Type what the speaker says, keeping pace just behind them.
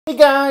Hey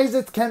guys,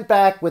 it's Kent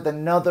back with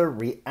another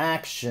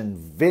reaction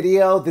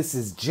video. This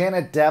is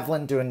Janet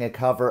Devlin doing a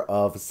cover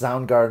of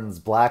Soundgarden's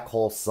Black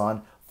Hole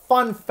Sun.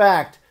 Fun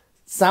fact,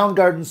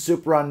 Soundgarden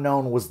Super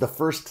Unknown was the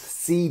first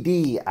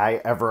CD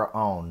I ever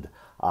owned.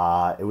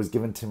 It was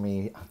given to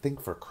me, I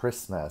think, for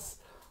Christmas.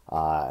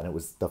 And it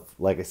was,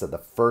 like I said, the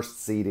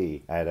first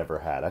CD I had ever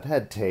had. I'd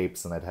had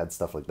tapes and I'd had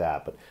stuff like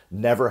that, but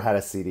never had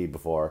a CD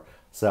before.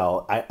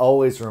 So I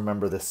always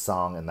remember this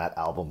song and that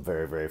album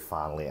very, very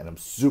fondly. And I'm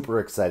super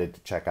excited to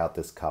check out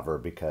this cover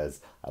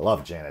because I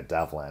love Janet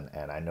Devlin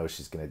and I know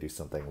she's going to do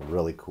something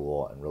really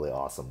cool and really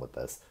awesome with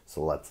this.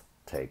 So let's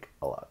take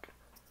a look.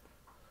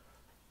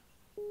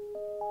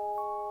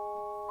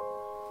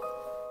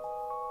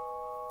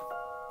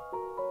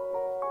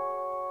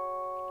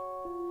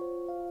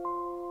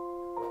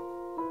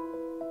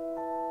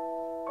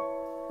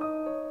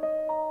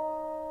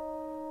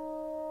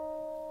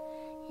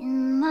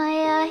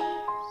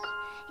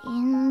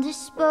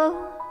 Indisposed,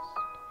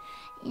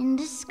 in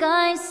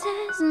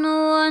disguises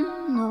no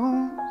one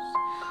knows,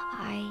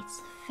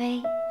 hides the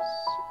face,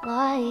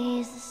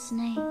 lies the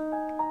snake.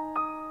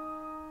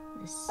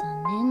 The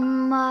sun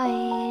in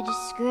my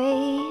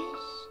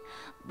disgrace,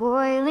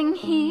 boiling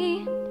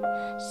heat,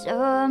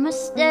 summer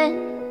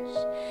stench.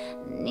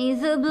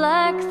 Neath the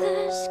black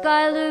the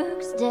sky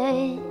looks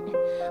dead.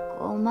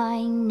 Call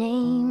my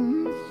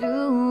name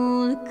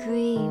through the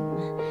cream,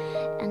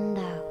 and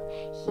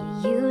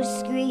I'll hear you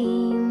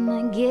scream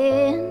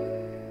again.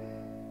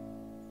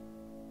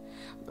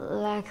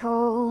 Black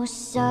hole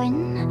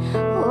sun,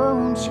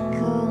 won't you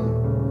come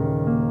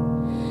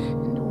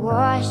and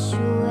wash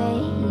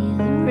away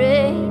the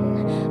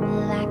rain?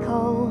 Black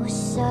hole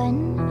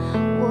sun,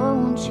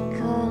 won't you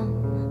come,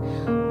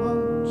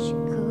 won't you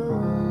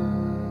come?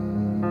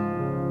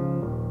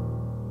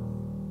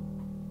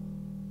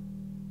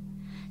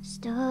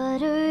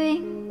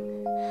 Stuttering,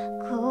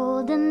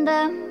 cold and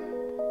damp,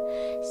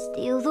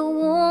 steal the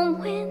warm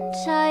wind,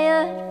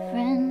 tired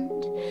friend.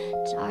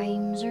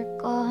 Times are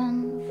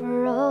gone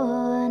for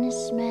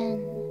honest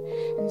men,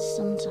 and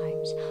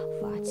sometimes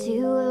far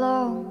too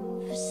long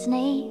for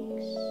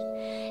snakes.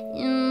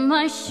 In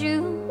my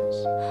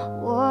shoes,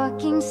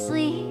 walking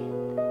sleep.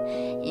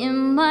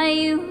 In my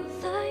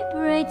youth I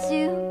pray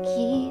to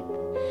keep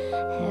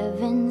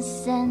heaven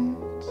sent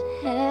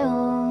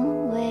hell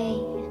away.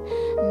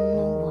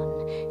 No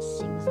one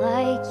sings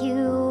like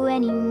you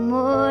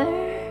anymore.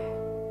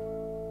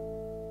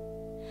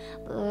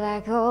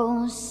 Black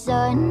hole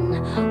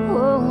sun,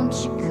 won't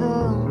you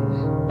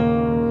come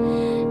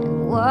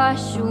and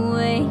wash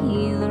away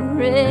the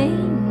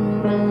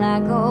rain?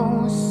 Black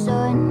hole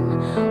sun,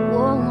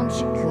 won't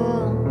you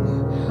come,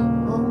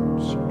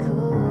 won't you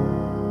come,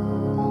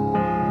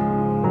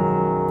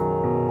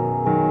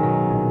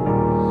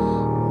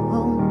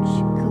 won't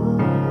you come?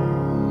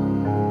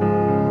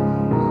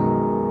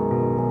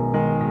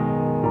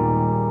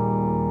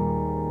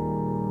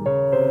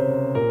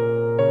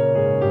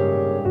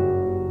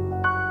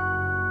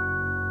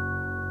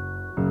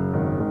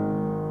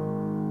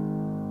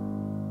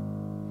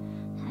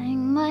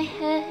 My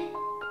head,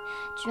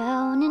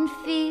 drown in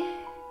fear,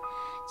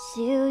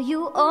 till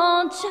you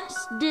all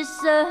just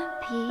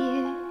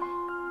disappear.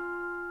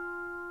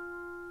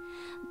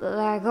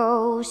 Black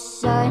hole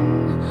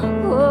sun,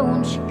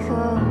 won't you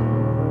come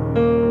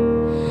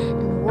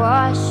and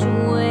wash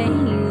away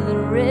the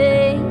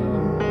rain?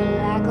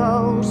 Black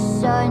hole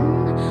sun,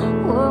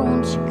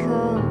 won't you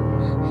come,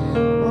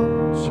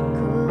 won't you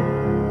come?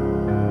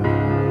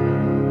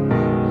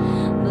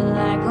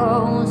 Black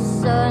hole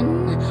sun,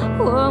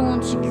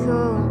 won't you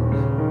come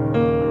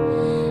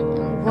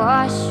and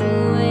wash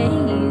away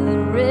the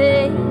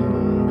rain?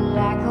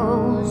 Black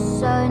hole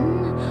sun,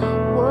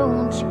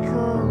 won't you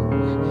come,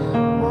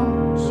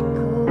 won't you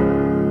come,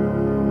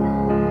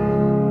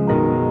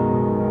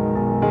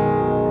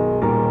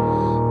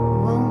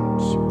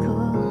 won't you come?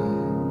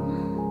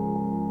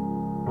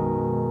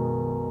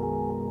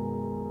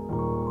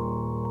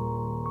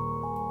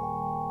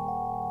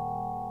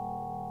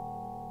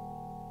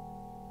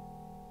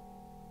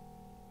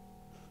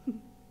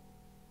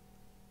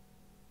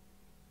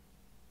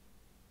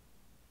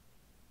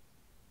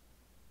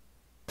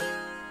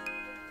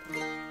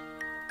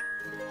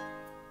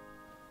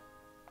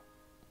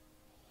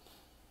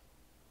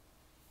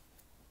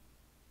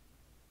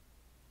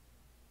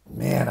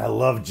 Man, I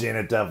love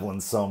Janet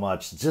Devlin so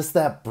much. Just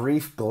that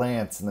brief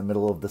glance in the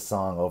middle of the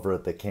song over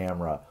at the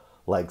camera,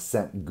 like,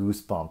 sent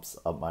goosebumps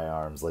up my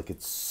arms. Like,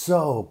 it's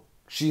so,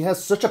 she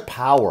has such a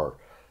power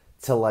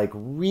to, like,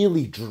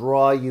 really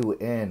draw you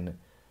in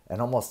and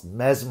almost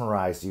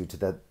mesmerize you to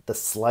the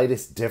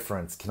slightest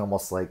difference can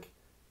almost, like,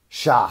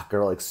 shock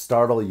or, like,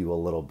 startle you a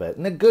little bit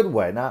in a good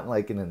way, not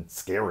like in a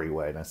scary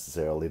way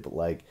necessarily, but,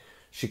 like,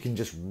 she can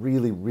just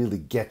really, really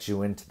get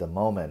you into the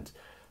moment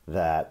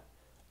that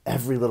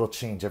every little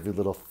change, every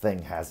little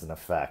thing has an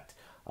effect.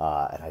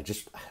 And I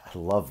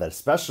love that,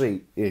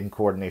 especially in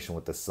coordination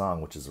with this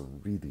song, which is a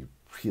really,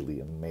 really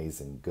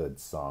amazing, good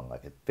song.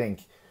 Like, I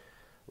think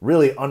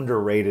really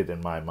underrated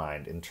in my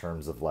mind in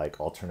terms of like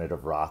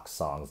alternative rock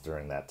songs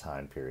during that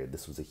time period.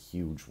 This was a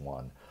huge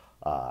one,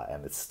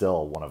 and it's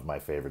still one of my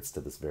favorites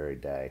to this very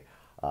day.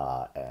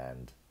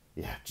 And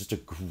yeah, just a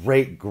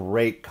great,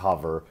 great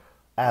cover,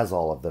 as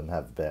all of them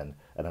have been.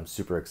 And I'm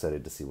super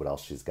excited to see what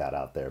else she's got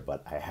out there.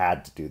 But I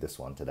had to do this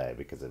one today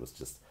because it was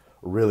just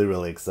really,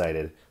 really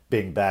excited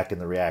being back in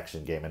the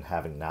reaction game and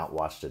having not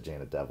watched a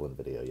Janet Devlin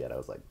video yet. I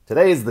was like,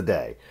 today's the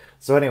day.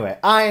 So anyway,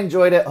 I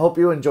enjoyed it. Hope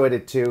you enjoyed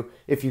it too.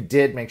 If you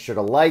did, make sure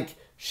to like,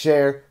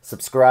 share,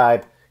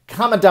 subscribe,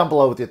 comment down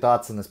below with your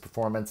thoughts on this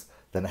performance.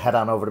 Then head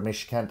on over to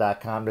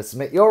MishaKent.com to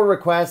submit your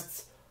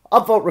requests,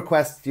 upvote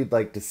requests you'd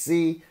like to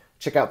see.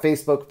 Check out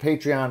Facebook,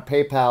 Patreon,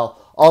 PayPal,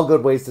 all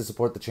good ways to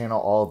support the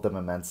channel, all of them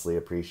immensely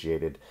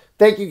appreciated.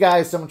 Thank you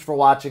guys so much for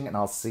watching, and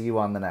I'll see you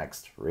on the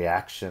next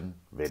reaction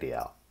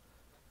video.